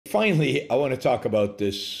Finally, I want to talk about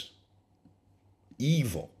this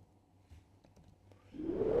evil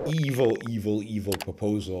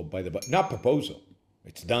proposal by the, not proposal,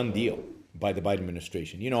 it's done deal by the Biden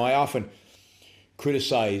administration. You know, I often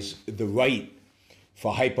criticize the right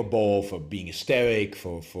for hyperbole, for being hysteric,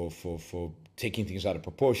 for taking things out of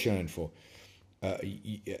proportion, for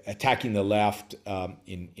attacking the left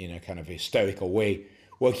in a kind of hysterical way.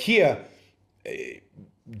 Well, here,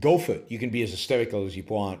 go for it. You can be as hysterical as you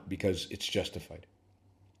want because it's justified.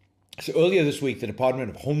 So earlier this week, the Department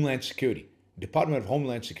of Homeland Security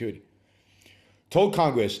told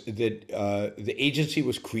Congress that the agency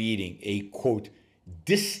was creating a, quote,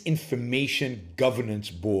 disinformation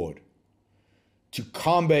governance board to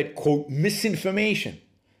combat, quote, misinformation,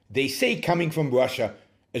 they say coming from Russia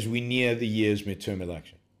as we near the year's midterm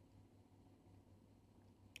election.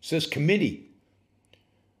 So this committee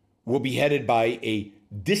will be headed by a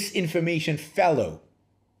disinformation fellow.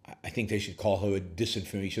 I think they should call her a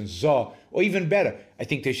disinformation czar, or even better, I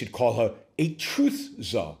think they should call her a truth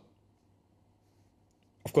czar.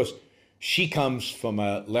 Of course, she comes from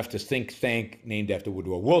a leftist think tank named after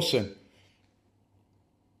Woodrow Wilson.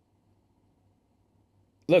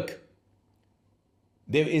 Look,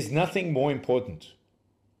 there is nothing more important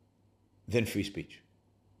than free speech.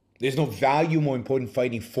 There's no value more important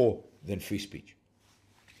fighting for than free speech.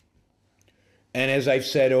 And as I've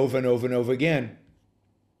said over and over and over again,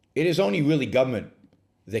 it is only really government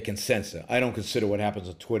that can censor. I don't consider what happens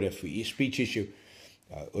on Twitter a free speech issue,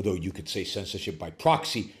 although you could say censorship by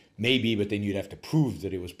proxy, maybe, but then you'd have to prove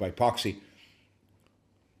that it was by proxy.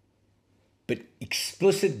 But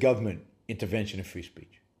explicit government intervention in free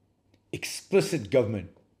speech, explicit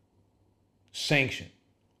government sanction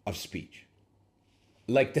of speech,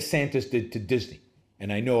 like DeSantis did to Disney.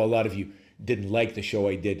 And I know a lot of you didn't like the show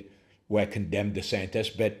I did where I condemned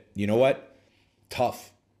DeSantis, but you know what?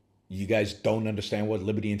 Tough. You guys don't understand what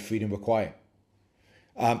liberty and freedom require.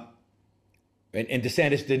 And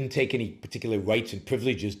DeSantis didn't take any particular rights and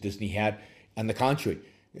privileges Disney had. On the contrary,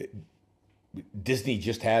 Disney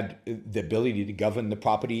just had the ability to govern the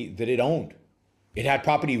property that it owned. It had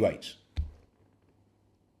property rights.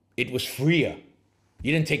 It was freer.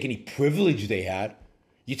 You didn't take any privilege they had.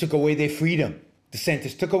 You took away their freedom.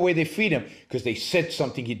 DeSantis took away their freedom because they said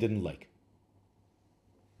something he didn't like.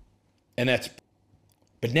 And that's,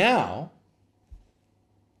 but now,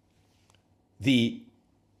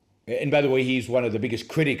 and by the way, he's one of the biggest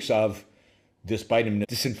critics of this Biden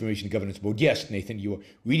disinformation governance board. Yes, Nathan, you are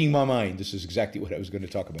reading my mind. This is exactly what I was going to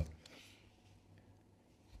talk about.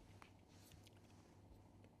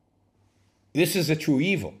 This is a true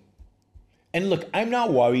evil. And look, I'm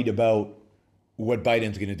not worried about what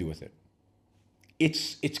Biden's going to do with it.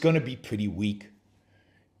 It's going to be pretty weak.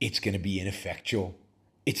 It's going to be ineffectual.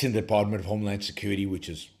 It's in the Department of Homeland Security, which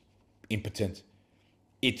is impotent.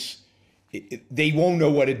 They won't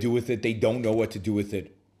know what to do with it. They don't know what to do with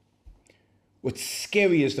it. What's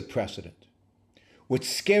scary is the precedent. What's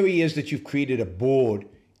scary is that you've created a board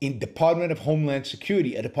in Department of Homeland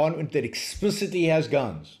Security, a department that explicitly has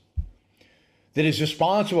guns, that is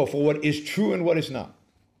responsible for what is true and what is not,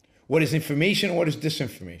 what is information and what is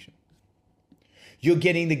disinformation. You're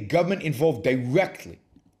getting the government involved directly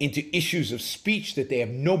into issues of speech that they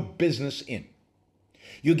have no business in.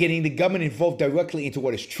 You're getting the government involved directly into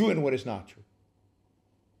what is true and what is not true.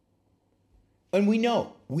 And we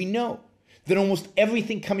know that almost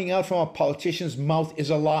everything coming out from a politician's mouth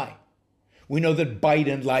is a lie. We know that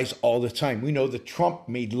Biden lies all the time. We know that Trump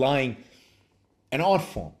made lying an art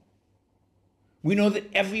form. We know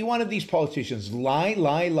that every one of these politicians lie.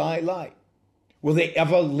 Will they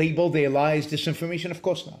ever label their lies disinformation? Of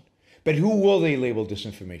course not. But who will they label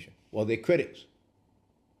disinformation? Well, their critics.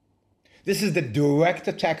 This is the direct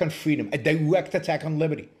attack on freedom, a direct attack on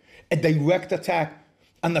liberty, a direct attack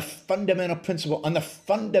on the fundamental principle, on the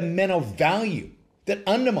fundamental value that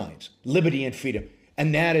undermines liberty and freedom.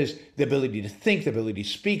 And that is the ability to think, the ability to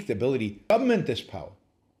speak, the ability to government this power.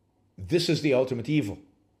 This is the ultimate evil.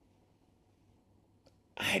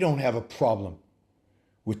 I don't have a problem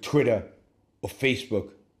with Twitter or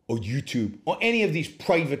Facebook or YouTube or any of these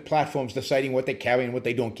private platforms deciding what they carry and what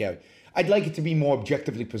they don't carry. I'd like it to be more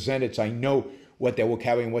objectively presented so I know what they will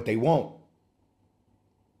carry and what they won't.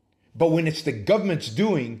 But when it's the government's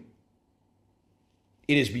doing,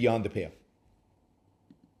 it is beyond the pale.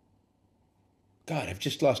 God, I've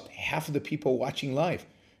just lost half of the people watching live.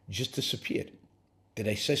 Just disappeared. Did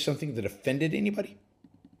I say something that offended anybody?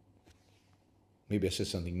 Maybe I said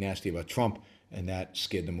something nasty about Trump and that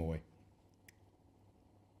scared them away.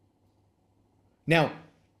 Now,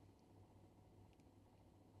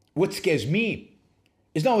 what scares me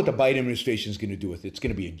It's not what the Biden administration is going to do with it. It's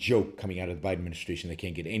going to be a joke coming out of the Biden administration. They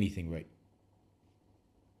can't get anything right.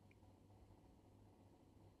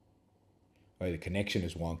 All right, the connection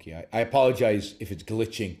is wonky. I apologize if it's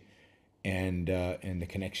glitching, and the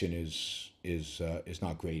connection is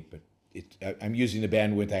not great. But I'm using the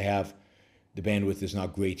bandwidth I have. The bandwidth is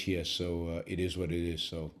not great here, so it is what it is.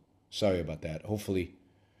 So sorry about that. Hopefully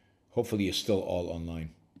you're still all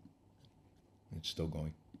online. It's still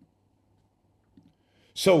going.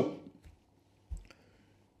 So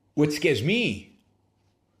what scares me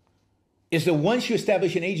is that once you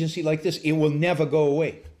establish an agency like this, it will never go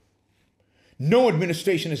away. No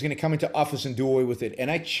administration is going to come into office and do away with it.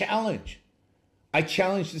 And I challenge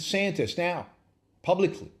DeSantis now,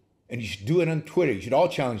 publicly. And you should do it on Twitter. You should all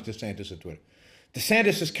challenge DeSantis on Twitter.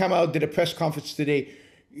 DeSantis has come out, did a press conference today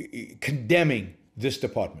condemning this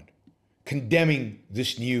department, condemning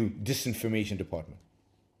this new disinformation department,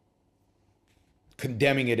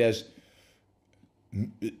 condemning it as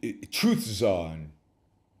truth czar and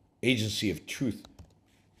agency of truth.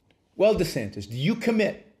 Well, DeSantis, do you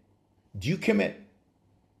commit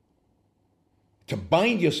to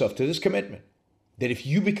bind yourself to this commitment that if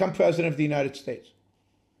you become president of the United States,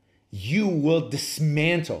 you will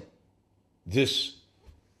dismantle this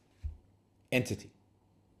entity?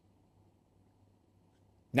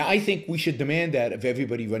 Now, I think we should demand that of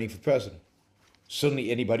everybody running for president,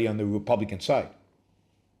 certainly anybody on the Republican side.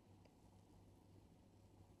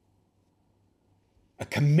 A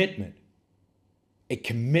commitment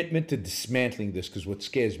to dismantling this, because what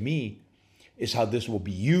scares me is how this will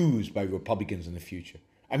be used by Republicans in the future.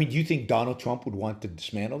 I mean, do you think Donald Trump would want to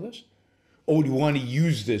dismantle this? Or would he want to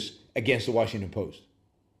use this against the Washington Post?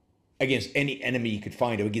 Against any enemy he could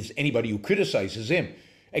find, or against anybody who criticizes him,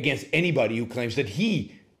 against anybody who claims that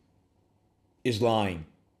he is lying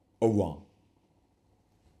or wrong?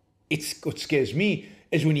 What scares me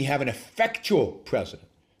is when you have an effectual president,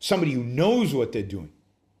 somebody who knows what they're doing,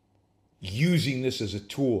 using this as a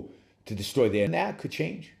tool to destroy their... And that could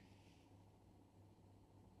change.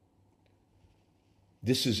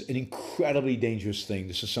 This is an incredibly dangerous thing.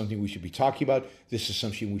 This is something we should be talking about. This is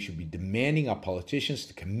something we should be demanding our politicians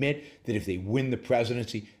to commit that if they win the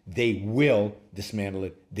presidency, they will dismantle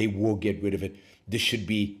it. They will get rid of it. This should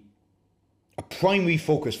be a primary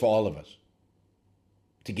focus for all of us,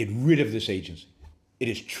 to get rid of this agency. It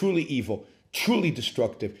is truly evil, truly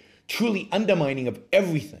destructive, truly undermining of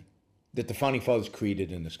everything that the Founding Fathers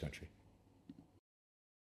created in this country.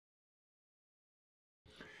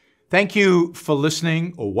 Thank you for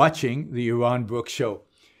listening or watching the Yaron Brook Show.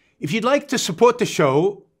 If you'd like to support the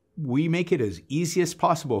show, we make it as easy as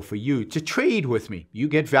possible for you to trade with me. You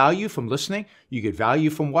get value from listening. You get value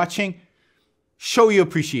from watching. Show your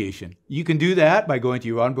appreciation. You can do that by going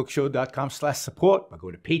to yaronbrookshow.com/support, by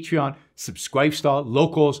going to Patreon, Subscribestar,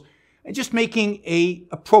 Locals, and just making an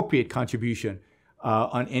appropriate contribution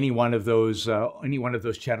on any one of those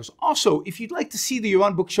channels. Also, if you'd like to see the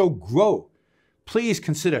Yaron Brook Show grow, please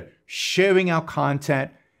consider sharing our content,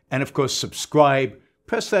 and of course, subscribe.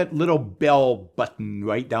 Press that little bell button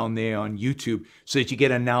right down there on YouTube so that you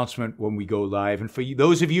get an announcement when we go live. And for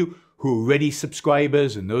those of you who are already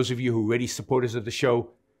subscribers and those of you who are already supporters of the show,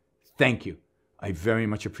 thank you. I very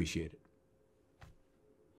much appreciate it.